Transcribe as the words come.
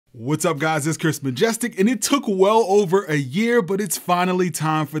What's up guys, it's Chris Majestic, and it took well over a year, but it's finally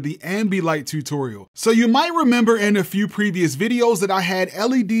time for the Ambilight tutorial. So you might remember in a few previous videos that I had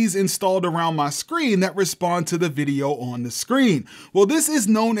LEDs installed around my screen that respond to the video on the screen. Well, this is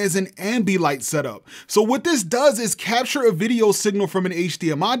known as an Ambilight setup. So what this does is capture a video signal from an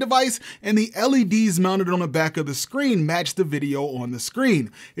HDMI device, and the LEDs mounted on the back of the screen match the video on the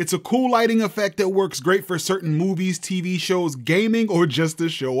screen. It's a cool lighting effect that works great for certain movies, TV shows, gaming, or just to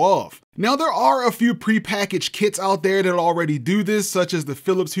show off. Now there are a few pre-packaged kits out there that already do this, such as the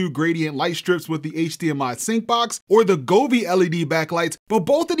Philips Hue gradient light strips with the HDMI sync box or the Govee LED backlights, but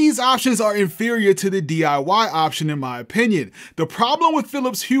both of these options are inferior to the DIY option in my opinion. The problem with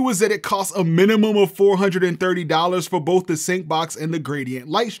Philips Hue is that it costs a minimum of $430 for both the sync box and the gradient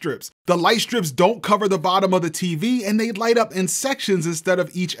light strips. The light strips don't cover the bottom of the TV and they light up in sections instead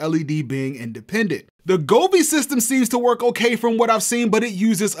of each LED being independent. The Govee system seems to work okay from what I've seen, but it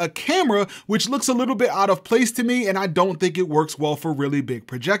uses a camera, which looks a little bit out of place to me, and I don't think it works well for really big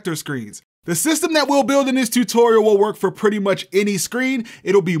projector screens. The system that we'll build in this tutorial will work for pretty much any screen.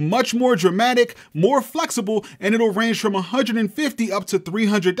 It'll be much more dramatic, more flexible, and it'll range from $150 up to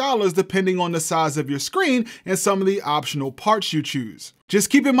 $300 depending on the size of your screen and some of the optional parts you choose. Just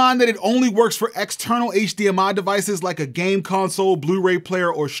keep in mind that it only works for external HDMI devices like a game console, Blu-ray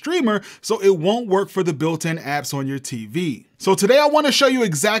player, or streamer, so it won't work for the built-in apps on your TV. So today I want to show you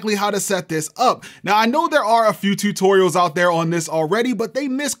exactly how to set this up. Now I know there are a few tutorials out there on this already, but they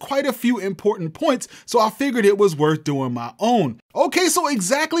miss quite a few important points, so I figured it was worth doing my own. Okay, so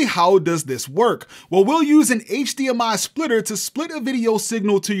exactly how does this work? Well, we'll use an HDMI splitter to split a video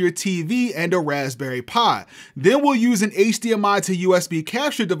signal to your TV and a Raspberry Pi. Then we'll use an HDMI to USB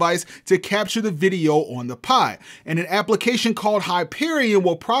capture device to capture the video on the Pi. And an application called Hyperion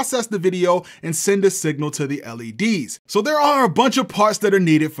will process the video and send a signal to the LEDs. So there are a bunch of parts that are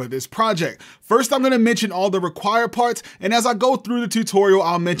needed for this project. First, I'm going to mention all the required parts, and as I go through the tutorial,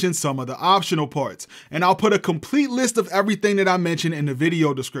 I'll mention some of the optional parts. And I'll put a complete list of everything that I mentioned in the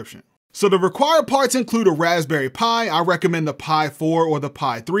video description. So the required parts include a Raspberry Pi. I recommend the Pi 4 or the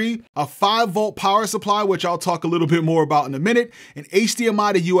Pi 3, a 5-volt power supply, which I'll talk a little bit more about in a minute, an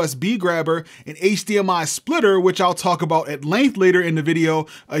HDMI to USB grabber, an HDMI splitter, which I'll talk about at length later in the video,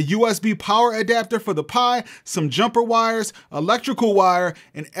 a USB power adapter for the Pi, some jumper wires, electrical wire,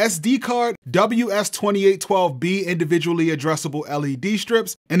 an SD card, WS2812B individually addressable LED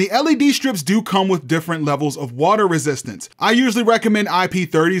strips, and the LED strips do come with different levels of water resistance. I usually recommend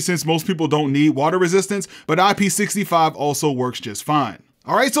IP30 since most people don't need water resistance, but IP65 also works just fine.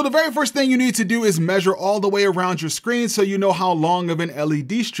 All right, so the very first thing you need to do is measure all the way around your screen so you know how long of an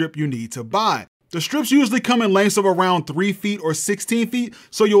LED strip you need to buy. The strips usually come in lengths of around 3 feet or 16 feet,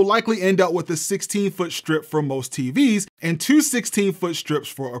 so you'll likely end up with a 16-foot strip for most TVs and 2 16-foot strips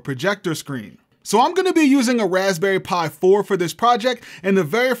for a projector screen. So I'm going to be using a Raspberry Pi 4 for this project, and the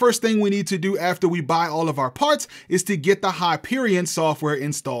very first thing we need to do after we buy all of our parts is to get the Hyperion software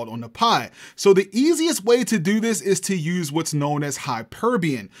installed on the Pi. So the easiest way to do this is to use what's known as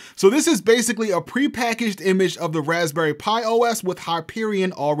Hyperion. So this is basically a pre-packaged image of the Raspberry Pi OS with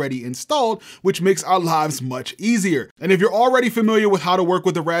Hyperion already installed, which makes our lives much easier. And if you're already familiar with how to work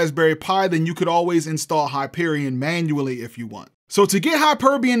with the Raspberry Pi, then you could always install Hyperion manually if you want. So to get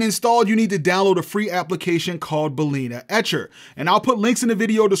Hyperion installed, you need to download a free application called Balena Etcher. And I'll put links in the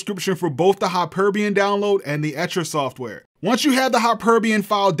video description for both the Hyperion download and the Etcher software. Once you have the Hyperion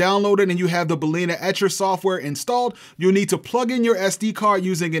file downloaded and you have the Balena Etcher software installed, you'll need to plug in your SD card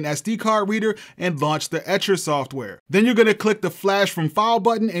using an SD card reader and launch the Etcher software. Then you're going to click the Flash from File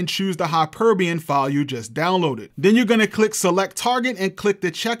button and choose the Hyperion file you just downloaded. Then you're going to click Select Target and click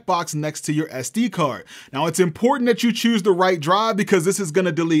the checkbox next to your SD card. Now it's important that you choose the right drive because this is going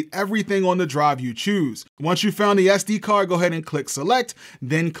to delete everything on the drive you choose. Once you found the SD card, go ahead and click Select,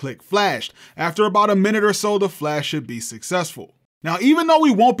 then click Flash. After about a minute or so, the flash should be successful. Now, even though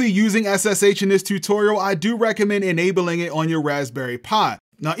we won't be using SSH in this tutorial, I do recommend enabling it on your Raspberry Pi.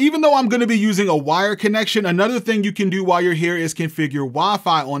 Now, even though I'm going to be using a wire connection, another thing you can do while you're here is configure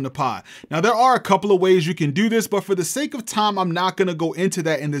Wi-Fi on the Pi. Now, there are a couple of ways you can do this, but for the sake of time, I'm not going to go into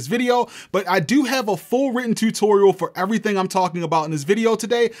that in this video, but I do have a full written tutorial for everything I'm talking about in this video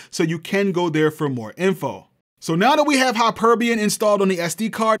today, so you can go there for more info. So now that we have Hyperion installed on the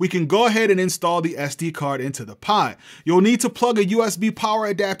SD card, we can go ahead and install the SD card into the Pi. You'll need to plug a USB power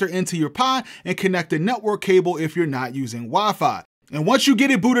adapter into your Pi and connect a network cable if you're not using Wi-Fi. And once you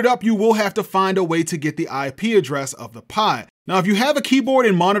get it booted up, you will have to find a way to get the IP address of the Pi. Now, if you have a keyboard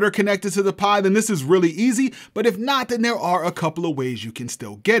and monitor connected to the Pi, then this is really easy, but if not, then there are a couple of ways you can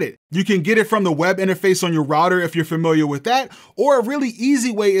still get it. You can get it from the web interface on your router if you're familiar with that, or a really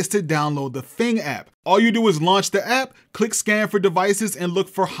easy way is to download the Thing app. All you do is launch the app, click scan for devices, and look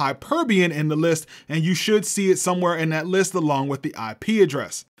for Hyperion in the list, and you should see it somewhere in that list along with the IP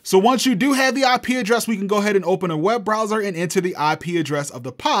address. So once you do have the IP address, we can go ahead and open a web browser and enter the IP address of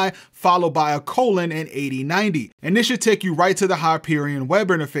the Pi, followed by a colon and 8090. And this should take you right to the Hyperion web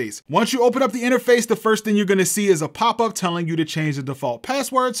interface. Once you open up the interface, the first thing you're gonna see is a pop-up telling you to change the default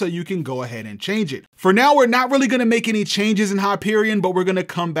password, so you can go ahead and change it. For now, we're not really gonna make any changes in Hyperion, but we're gonna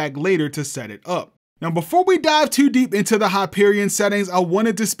come back later to set it up. Now, before we dive too deep into the Hyperion settings, I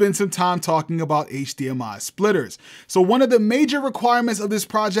wanted to spend some time talking about HDMI splitters. So one of the major requirements of this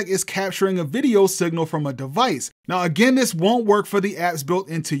project is capturing a video signal from a device. Now, again, this won't work for the apps built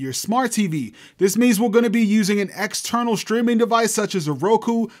into your smart TV. This means we're going to be using an external streaming device such as a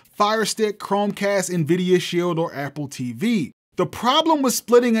Roku, Fire Stick, Chromecast, Nvidia Shield, or Apple TV. The problem with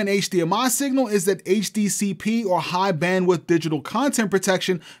splitting an HDMI signal is that HDCP, or high bandwidth digital content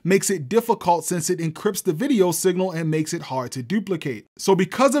protection, makes it difficult since it encrypts the video signal and makes it hard to duplicate. So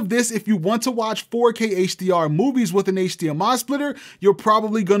because of this, if you want to watch 4K HDR movies with an HDMI splitter, you're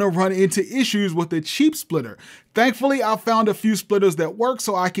probably going to run into issues with a cheap splitter. Thankfully, I found a few splitters that work,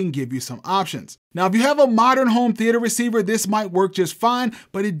 so I can give you some options. Now, if you have a modern home theater receiver, this might work just fine,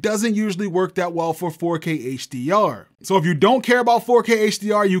 but it doesn't usually work that well for 4K HDR. So if you don't care about 4K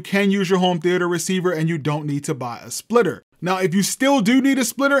HDR, you can use your home theater receiver and you don't need to buy a splitter. Now, if you still do need a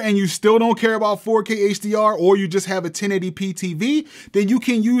splitter and you still don't care about 4K HDR, or you just have a 1080p TV, then you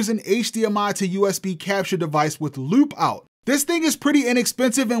can use an HDMI to USB capture device with loop out. This thing is pretty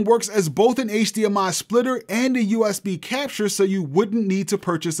inexpensive and works as both an HDMI splitter and a USB capture, so you wouldn't need to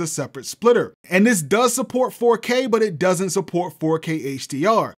purchase a separate splitter. And this does support 4K, but it doesn't support 4K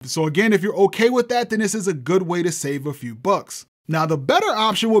HDR. So again, if you're okay with that, then this is a good way to save a few bucks. Now, the better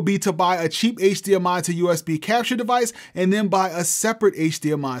option would be to buy a cheap HDMI to USB capture device and then buy a separate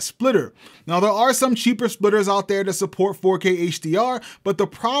HDMI splitter. Now, there are some cheaper splitters out there that support 4K HDR, but the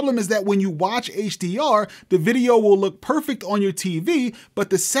problem is that when you watch HDR, the video will look perfect on your TV,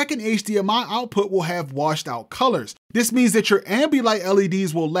 but the second HDMI output will have washed out colors. This means that your Ambilight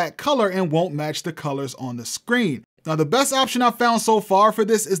LEDs will lack color and won't match the colors on the screen. Now, the best option I've found so far for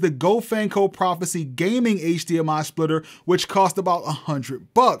this is the GoFanco Prophecy Gaming HDMI splitter, which cost about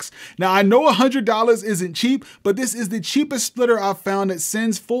 $100. Now, I know $100 isn't cheap, but this is the cheapest splitter I've found that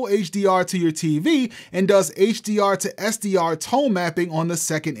sends full HDR to your TV and does HDR to SDR tone mapping on the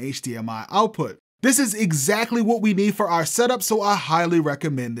second HDMI output. This is exactly what we need for our setup, so I highly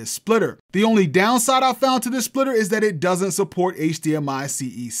recommend this splitter. The only downside I found to this splitter is that it doesn't support HDMI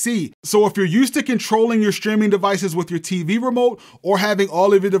CEC. So if you're used to controlling your streaming devices with your TV remote or having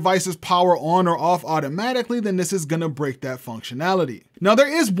all of your devices power on or off automatically, then this is gonna break that functionality. Now, there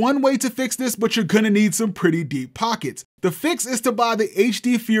is one way to fix this, but you're gonna need some pretty deep pockets. The fix is to buy the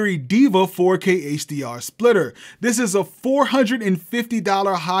HD Fury Diva 4K HDR splitter. This is a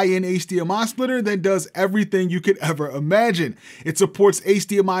 $450 high-end HDMI splitter that does everything you could ever imagine. It supports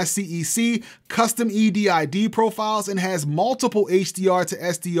HDMI CEC, custom EDID profiles, and has multiple HDR to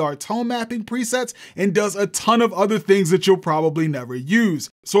SDR tone mapping presets, and does a ton of other things that you'll probably never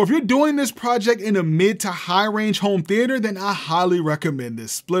use. So if you're doing this project in a mid to high range home theater, then I highly recommend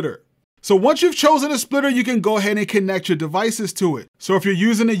this splitter. So once you've chosen a splitter, you can go ahead and connect your devices to it. So if you're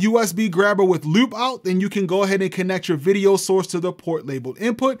using a USB grabber with loop out, then you can go ahead and connect your video source to the port labeled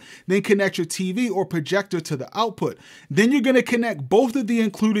input, then connect your TV or projector to the output. Then you're gonna connect both of the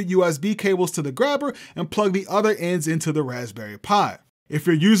included USB cables to the grabber and plug the other ends into the Raspberry Pi. If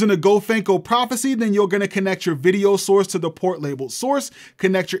you're using a GoFanco Prophecy, then you're gonna connect your video source to the port labeled source,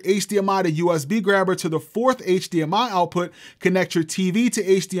 connect your HDMI to USB grabber to the fourth HDMI output, connect your TV to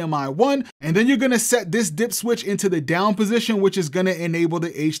HDMI 1, and then you're gonna set this dip switch into the down position, which is gonna enable the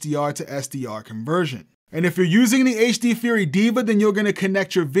HDR to SDR conversion. And if you're using the HD Fury Diva, then you're gonna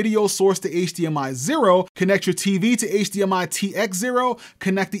connect your video source to HDMI 0, connect your TV to HDMI TX0,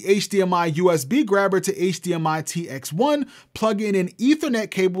 connect the HDMI USB grabber to HDMI TX1, plug in an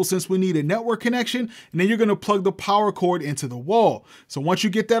Ethernet cable since we need a network connection, and then you're gonna plug the power cord into the wall. So once you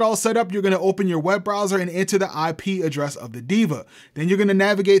get that all set up, you're gonna open your web browser and enter the IP address of the Diva. Then you're gonna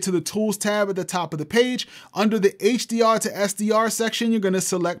navigate to the Tools tab at the top of the page. Under the HDR to SDR section, you're gonna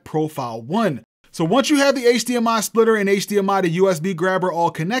select Profile 1. So once you have the HDMI splitter and HDMI to USB grabber all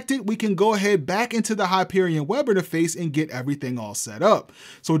connected, we can go ahead back into the Hyperion web interface and get everything all set up.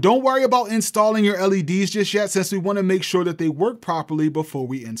 So don't worry about installing your LEDs just yet, since we want to make sure that they work properly before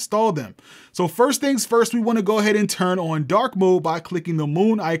we install them. So first things first, we want to go ahead and turn on dark mode by clicking the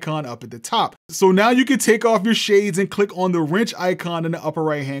moon icon up at the top. So now you can take off your shades and click on the wrench icon in the upper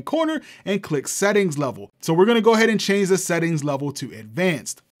right hand corner and click settings level. So we're going to go ahead and change the settings level to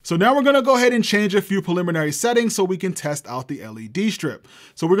advanced. So now we're going to go ahead and change a few preliminary settings so we can test out the LED strip.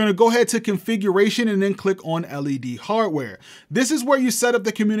 So we're going to go ahead to configuration and then click on LED hardware. This is where you set up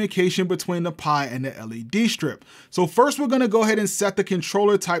the communication between the Pi and the LED strip. So first we're going to go ahead and set the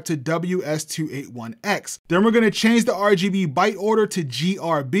controller type to WS281X. Then we're going to change the RGB byte order to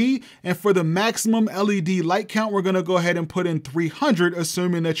GRB. And for the maximum LED light count, we're going to go ahead and put in 300,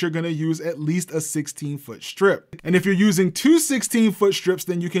 assuming that you're going to use at least a 16-foot strip. And if you're using two 16-foot strips,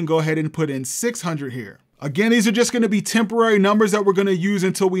 then you can go ahead and put in 600 here. Again, these are just going to be temporary numbers that we're going to use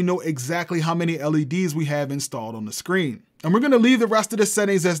until we know exactly how many LEDs we have installed on the screen. And we're going to leave the rest of the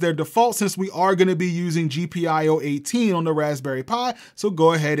settings as their default, since we are going to be using GPIO 18 on the Raspberry Pi, so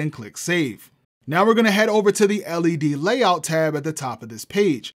go ahead and click save. Now we're going to head over to the LED layout tab at the top of this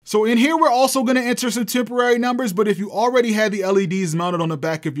page. So in here, we're also going to enter some temporary numbers, but if you already had the LEDs mounted on the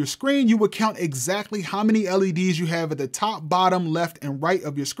back of your screen, you would count exactly how many LEDs you have at the top, bottom, left, and right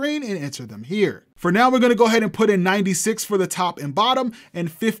of your screen and enter them here. For now, we're going to go ahead and put in 96 for the top and bottom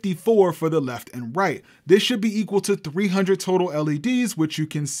and 54 for the left and right. This should be equal to 300 total LEDs, which you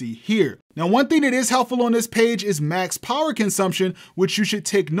can see here. Now, one thing that is helpful on this page is max power consumption, which you should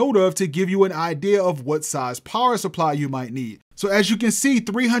take note of to give you an idea of what size power supply you might need. So as you can see,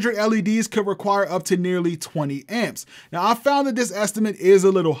 300 LEDs could require up to nearly 20 amps. Now, I found that this estimate is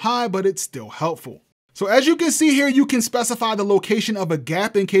a little high, but it's still helpful. So as you can see here, you can specify the location of a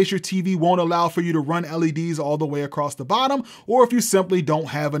gap in case your TV won't allow for you to run LEDs all the way across the bottom, or if you simply don't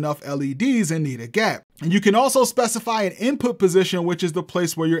have enough LEDs and need a gap. And you can also specify an input position, which is the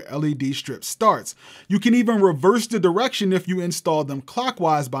place where your LED strip starts. You can even reverse the direction if you install them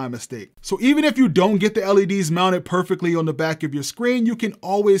clockwise by mistake. So even if you don't get the LEDs mounted perfectly on the back of your screen, you can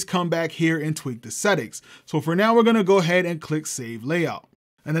always come back here and tweak the settings. So for now, we're going to go ahead and click Save Layout.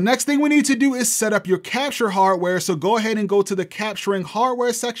 And the next thing we need to do is set up your capture hardware, so go ahead and go to the capturing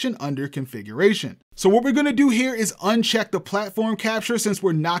hardware section under configuration. So what we're going to do here is uncheck the platform capture, since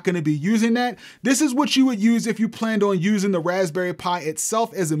we're not going to be using that. This is what you would use if you planned on using the Raspberry Pi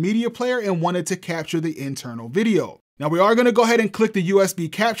itself as a media player and wanted to capture the internal video. Now we are going to go ahead and click the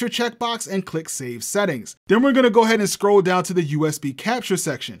USB capture checkbox and click Save Settings. Then we're going to go ahead and scroll down to the USB capture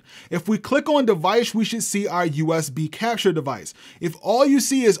section. If we click on device, we should see our USB capture device. If all you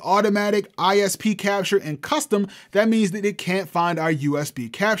see is automatic, ISP capture, and custom, that means that it can't find our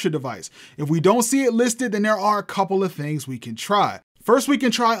USB capture device. If we don't see it listed, then there are a couple of things we can try. First, we can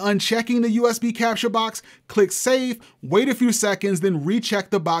try unchecking the USB capture box, click Save, wait a few seconds, then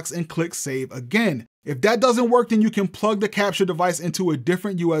recheck the box and click Save again. If that doesn't work, then you can plug the capture device into a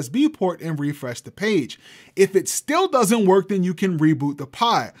different USB port and refresh the page. If it still doesn't work, then you can reboot the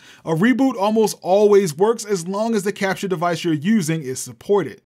Pi. A reboot almost always works as long as the capture device you're using is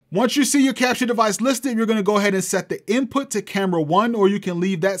supported. Once you see your capture device listed, you're going to go ahead and set the input to camera 1, or you can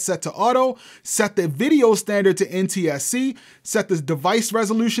leave that set to auto, set the video standard to NTSC, set the device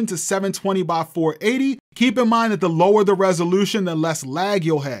resolution to 720 by 480. Keep in mind that the lower the resolution, the less lag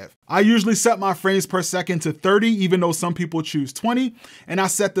you'll have. I usually set my frames per second to 30, even though some people choose 20, and I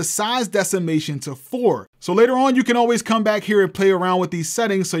set the size decimation to 4. So later on, you can always come back here and play around with these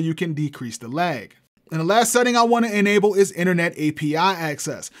settings so you can decrease the lag. And the last setting I want to enable is Internet API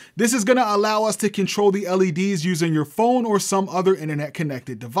access. This is going to allow us to control the LEDs using your phone or some other internet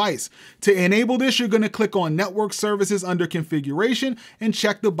connected device. To enable this, you're going to click on Network Services under Configuration and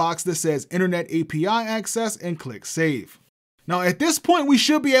check the box that says Internet API access and click Save. Now at this point, we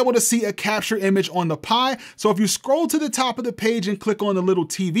should be able to see a capture image on the Pi. So if you scroll to the top of the page and click on the little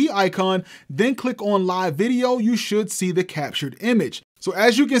TV icon, then click on Live Video, you should see the captured image. So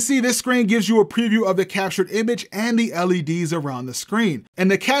as you can see, this screen gives you a preview of the captured image and the LEDs around the screen. And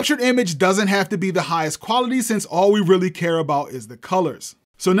the captured image doesn't have to be the highest quality, since all we really care about is the colors.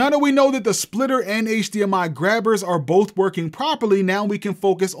 So now that we know that the splitter and HDMI grabbers are both working properly, now we can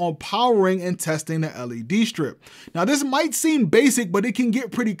focus on powering and testing the LED strip. Now this might seem basic, but it can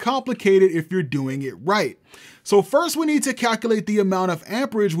get pretty complicated if you're doing it right. So first we need to calculate the amount of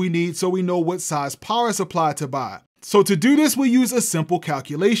amperage we need so we know what size power supply to buy. So to do this, we use a simple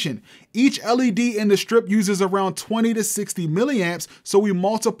calculation. Each LED in the strip uses around 20 to 60 milliamps, so we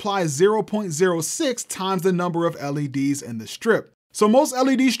multiply 0.06 times the number of LEDs in the strip. So most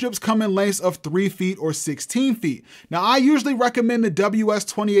LED strips come in lengths of 3 feet or 16 feet. Now I usually recommend the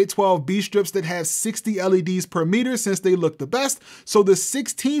WS2812B strips that have 60 LEDs per meter since they look the best, so the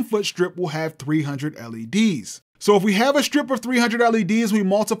 16-foot strip will have 300 LEDs. So if we have a strip of 300 LEDs, we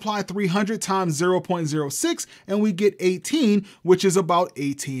multiply 300 times 0.06 and we get 18, which is about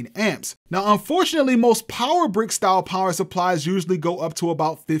 18 amps. Now, unfortunately, most power brick style power supplies usually go up to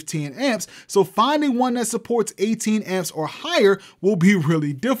about 15 amps, so finding one that supports 18 amps or higher will be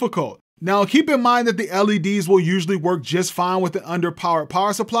really difficult. Now keep in mind that the LEDs will usually work just fine with an underpowered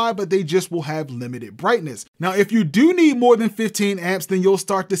power supply, but they just will have limited brightness. Now if you do need more than 15 amps, then you'll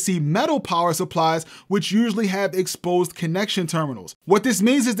start to see metal power supplies, which usually have exposed connection terminals. What this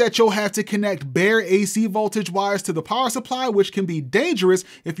means is that you'll have to connect bare AC voltage wires to the power supply, which can be dangerous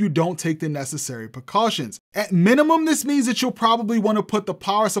if you don't take the necessary precautions. At minimum, this means that you'll probably want to put the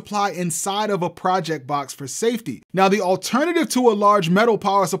power supply inside of a project box for safety. Now the alternative to a large metal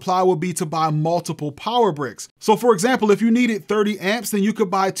power supply would be to buy multiple power bricks. So for example, if you needed 30 amps, then you could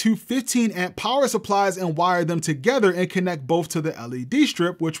buy two 15 amp power supplies and wire them together and connect both to the LED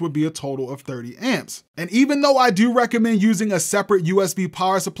strip, which would be a total of 30 amps. And even though I do recommend using a separate USB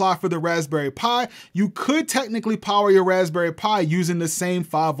power supply for the Raspberry Pi, you could technically power your Raspberry Pi using the same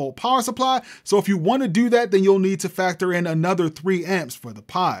 5-volt power supply. So if you want to do that, then you'll need to factor in another 3 amps for the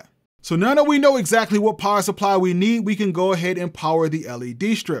Pi. So now that we know exactly what power supply we need, we can go ahead and power the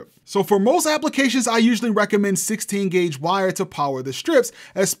LED strip. So for most applications, I usually recommend 16 gauge wire to power the strips,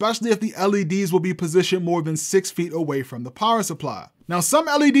 especially if the LEDs will be positioned more than 6 feet away from the power supply. Now some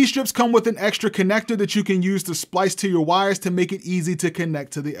LED strips come with an extra connector that you can use to splice to your wires to make it easy to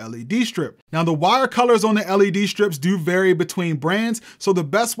connect to the LED strip. Now the wire colors on the LED strips do vary between brands, so the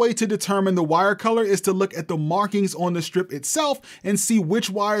best way to determine the wire color is to look at the markings on the strip itself and see which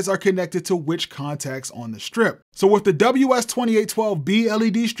wires are connected to which contacts on the strip. So with the WS2812B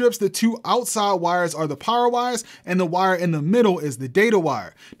LED strips, the two outside wires are the power wires and the wire in the middle is the data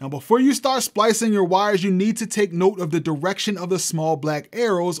wire. Now before you start splicing your wires, you need to take note of the direction of the small black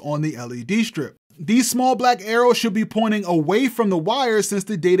arrows on the LED strip. These small black arrows should be pointing away from the wire since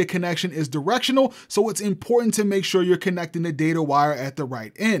the data connection is directional, so it's important to make sure you're connecting the data wire at the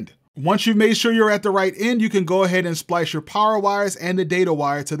right end. Once you've made sure you're at the right end, you can go ahead and splice your power wires and the data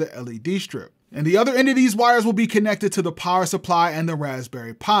wire to the LED strip. And the other end of these wires will be connected to the power supply and the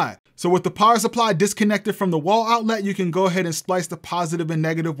Raspberry Pi. So with the power supply disconnected from the wall outlet, you can go ahead and splice the positive and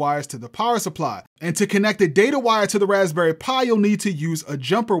negative wires to the power supply. And to connect the data wire to the Raspberry Pi, you'll need to use a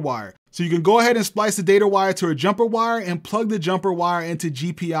jumper wire. So you can go ahead and splice the data wire to a jumper wire and plug the jumper wire into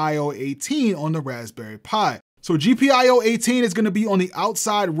GPIO 18 on the Raspberry Pi. So GPIO 18 is going to be on the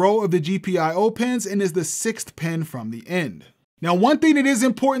outside row of the GPIO pins and is the 6th pin from the end. Now, one thing that is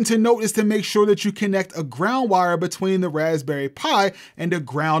important to note is to make sure that you connect a ground wire between the Raspberry Pi and the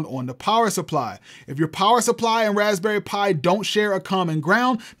ground on the power supply. If your power supply and Raspberry Pi don't share a common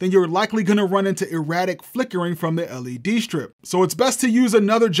ground, then you're likely going to run into erratic flickering from the LED strip. So it's best to use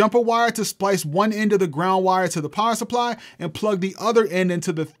another jumper wire to splice one end of the ground wire to the power supply and plug the other end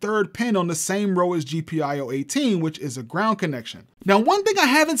into the 3rd pin on the same row as GPIO 18, which is a ground connection. Now, one thing I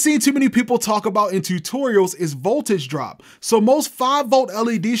haven't seen too many people talk about in tutorials is voltage drop. So most 5-volt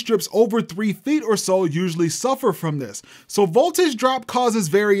LED strips over 3 feet or so usually suffer from this. So voltage drop causes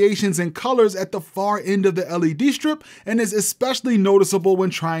variations in colors at the far end of the LED strip and is especially noticeable when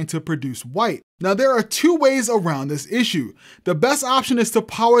trying to produce white. Now there are 2 ways around this issue. The best option is to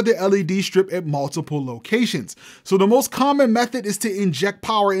power the LED strip at multiple locations. So the most common method is to inject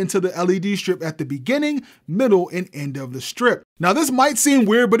power into the LED strip at the beginning, middle, and end of the strip. Now this might seem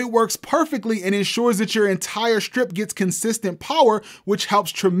weird, but it works perfectly and ensures that your entire strip gets consistent power, which helps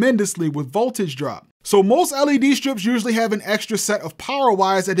tremendously with voltage drop. So most LED strips usually have an extra set of power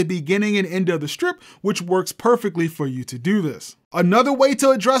wires at the beginning and end of the strip, which works perfectly for you to do this. Another way to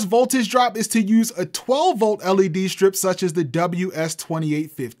address voltage drop is to use a 12-volt LED strip such as the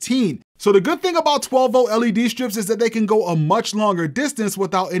WS2815. So the good thing about 12-volt LED strips is that they can go a much longer distance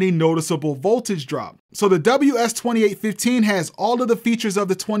without any noticeable voltage drop. So the WS2815 has all of the features of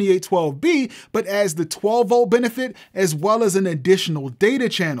the 2812B, but adds the 12-volt benefit as well as an additional data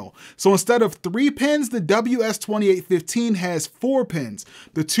channel. So instead of 3 pins, the WS2815 has 4 pins.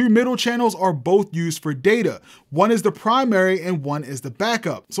 The 2 middle channels are both used for data. One is the primary and one is the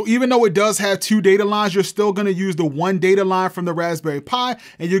backup. So even though it does have 2 data lines, you're still going to use the 1 data line from the Raspberry Pi,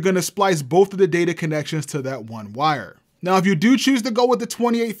 and you're going to splice both of the data connections to that 1 wire. Now, if you do choose to go with the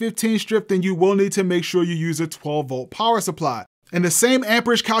 2815 strip, then you will need to make sure you use a 12-volt power supply. And the same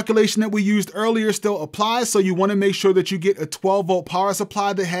amperage calculation that we used earlier still applies, so you want to make sure that you get a 12-volt power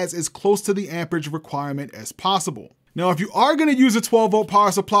supply that has as close to the amperage requirement as possible. Now, if you are going to use a 12-volt power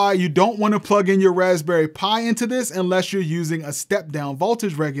supply, you don't want to plug in your Raspberry Pi into this unless you're using a step-down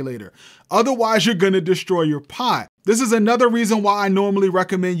voltage regulator. Otherwise, you're going to destroy your Pi. This is another reason why I normally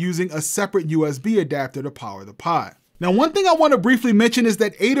recommend using a separate USB adapter to power the Pi. Now, one thing I want to briefly mention is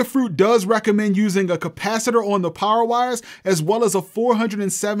that Adafruit does recommend using a capacitor on the power wires as well as a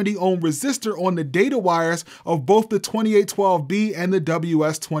 470 ohm resistor on the data wires of both the 2812B and the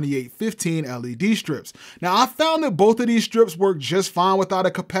WS2815 LED strips. Now, I found that both of these strips work just fine without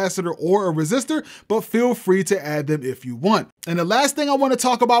a capacitor or a resistor, but feel free to add them if you want. And the last thing I want to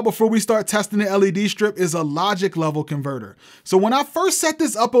talk about before we start testing the LED strip is a logic level converter. So when I first set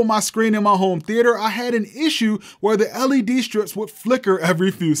this up on my screen in my home theater, I had an issue where the LED strips would flicker every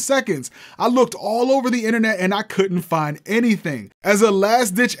few seconds. I looked all over the internet and I couldn't find anything. As a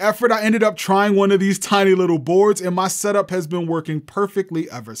last ditch effort, I ended up trying one of these tiny little boards and my setup has been working perfectly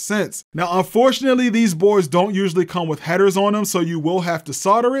ever since. Now, unfortunately, these boards don't usually come with headers on them, so you will have to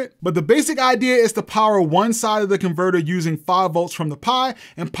solder it. But the basic idea is to power one side of the converter using 5 volts from the Pi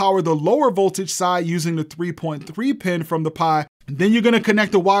and power the lower voltage side using the 3.3 pin from the Pi. Then you're going to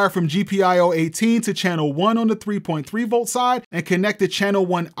connect the wire from GPIO 18 to channel 1 on the 3.3 volt side and connect the channel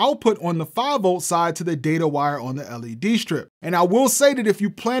 1 output on the 5 volt side to the data wire on the LED strip. And I will say that if you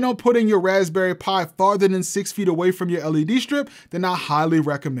plan on putting your Raspberry Pi farther than 6 feet away from your LED strip, then I highly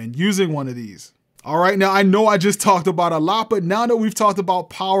recommend using one of these. All right, now I know I just talked about a lot, but now that we've talked about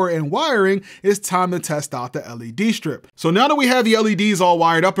power and wiring, it's time to test out the LED strip. So now that we have the LEDs all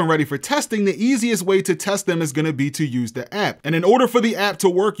wired up and ready for testing, the easiest way to test them is gonna be to use the app. And in order for the app to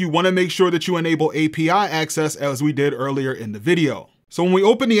work, you wanna make sure that you enable API access as we did earlier in the video. So when we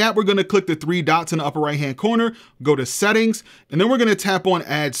open the app, we're gonna click the 3 dots in the upper right-hand corner, go to Settings, and then we're gonna tap on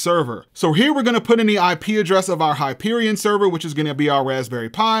Add Server. So here we're gonna put in the IP address of our Hyperion server, which is gonna be our Raspberry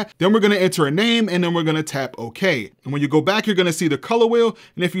Pi. Then we're gonna enter a name, and then we're gonna tap OK. And when you go back, you're gonna see the color wheel,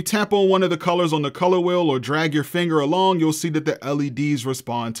 and if you tap on one of the colors on the color wheel or drag your finger along, you'll see that the LEDs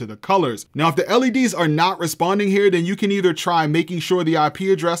respond to the colors. Now, if the LEDs are not responding here, then you can either try making sure the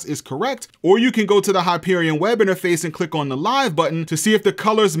IP address is correct, or you can go to the Hyperion web interface and click on the Live button to see if the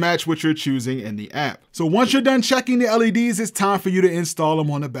colors match what you're choosing in the app. So once you're done checking the LEDs, it's time for you to install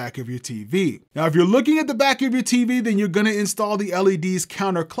them on the back of your TV. Now, if you're looking at the back of your TV, then you're gonna install the LEDs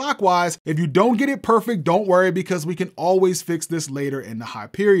counterclockwise. If you don't get it perfect, don't worry, because we can always fix this later in the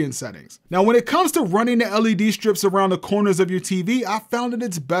Hyperion settings. Now, when it comes to running the LED strips around the corners of your TV, I found that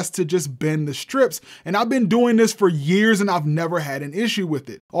it's best to just bend the strips. And I've been doing this for years and I've never had an issue with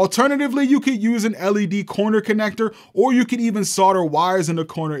it. Alternatively, you could use an LED corner connector, or you could even solder wires in the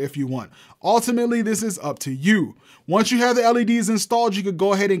corner if you want. Ultimately, this is up to you. Once you have the LEDs installed, you can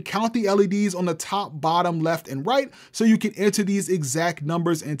go ahead and count the LEDs on the top, bottom, left, and right, so you can enter these exact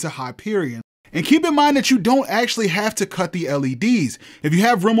numbers into Hyperion. And keep in mind that you don't actually have to cut the LEDs. If you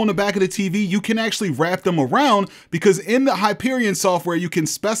have room on the back of the TV, you can actually wrap them around, because in the Hyperion software, you can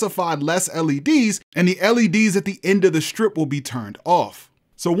specify less LEDs, and the LEDs at the end of the strip will be turned off.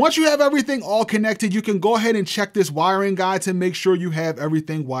 So once you have everything all connected, you can go ahead and check this wiring guide to make sure you have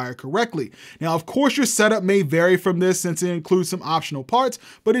everything wired correctly. Now, of course, your setup may vary from this since it includes some optional parts,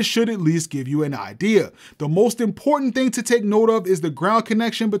 but it should at least give you an idea. The most important thing to take note of is the ground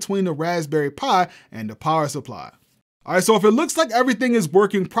connection between the Raspberry Pi and the power supply. All right, so if it looks like everything is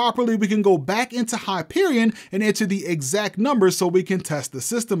working properly, we can go back into Hyperion and enter the exact numbers so we can test the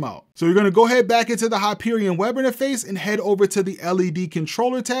system out. So you're gonna go ahead back into the Hyperion web interface and head over to the LED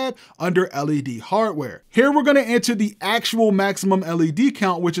controller tab under LED hardware. Here we're gonna enter the actual maximum LED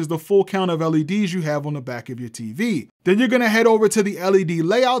count, which is the full count of LEDs you have on the back of your TV. Then you're gonna head over to the LED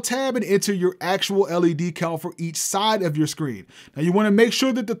layout tab and enter your actual LED count for each side of your screen. Now you wanna make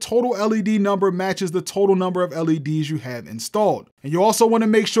sure that the total LED number matches the total number of LEDs you have installed. And you also wanna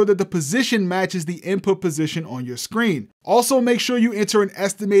make sure that the position matches the input position on your screen. Also make sure you enter an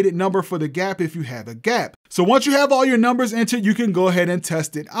estimated number for the gap if you have a gap. So once you have all your numbers entered, you can go ahead and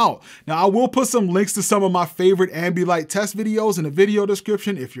test it out. Now I will put some links to some of my favorite Ambilight test videos in the video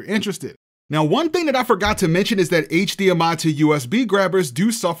description if you're interested. Now, one thing that I forgot to mention is that HDMI to USB grabbers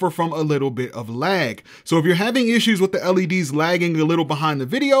do suffer from a little bit of lag. So if you're having issues with the LEDs lagging a little behind the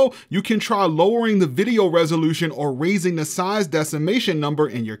video, you can try lowering the video resolution or raising the size decimation number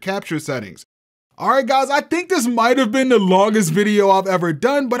in your capture settings. All right, guys, I think this might have been the longest video I've ever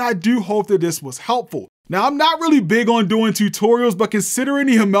done, but I do hope that this was helpful. Now, I'm not really big on doing tutorials, but considering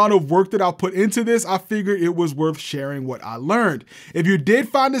the amount of work that I put into this, I figured it was worth sharing what I learned. If you did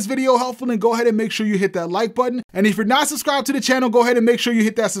find this video helpful, then go ahead and make sure you hit that like button. And if you're not subscribed to the channel, go ahead and make sure you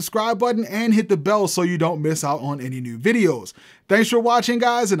hit that subscribe button and hit the bell so you don't miss out on any new videos. Thanks for watching,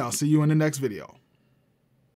 guys, and I'll see you in the next video.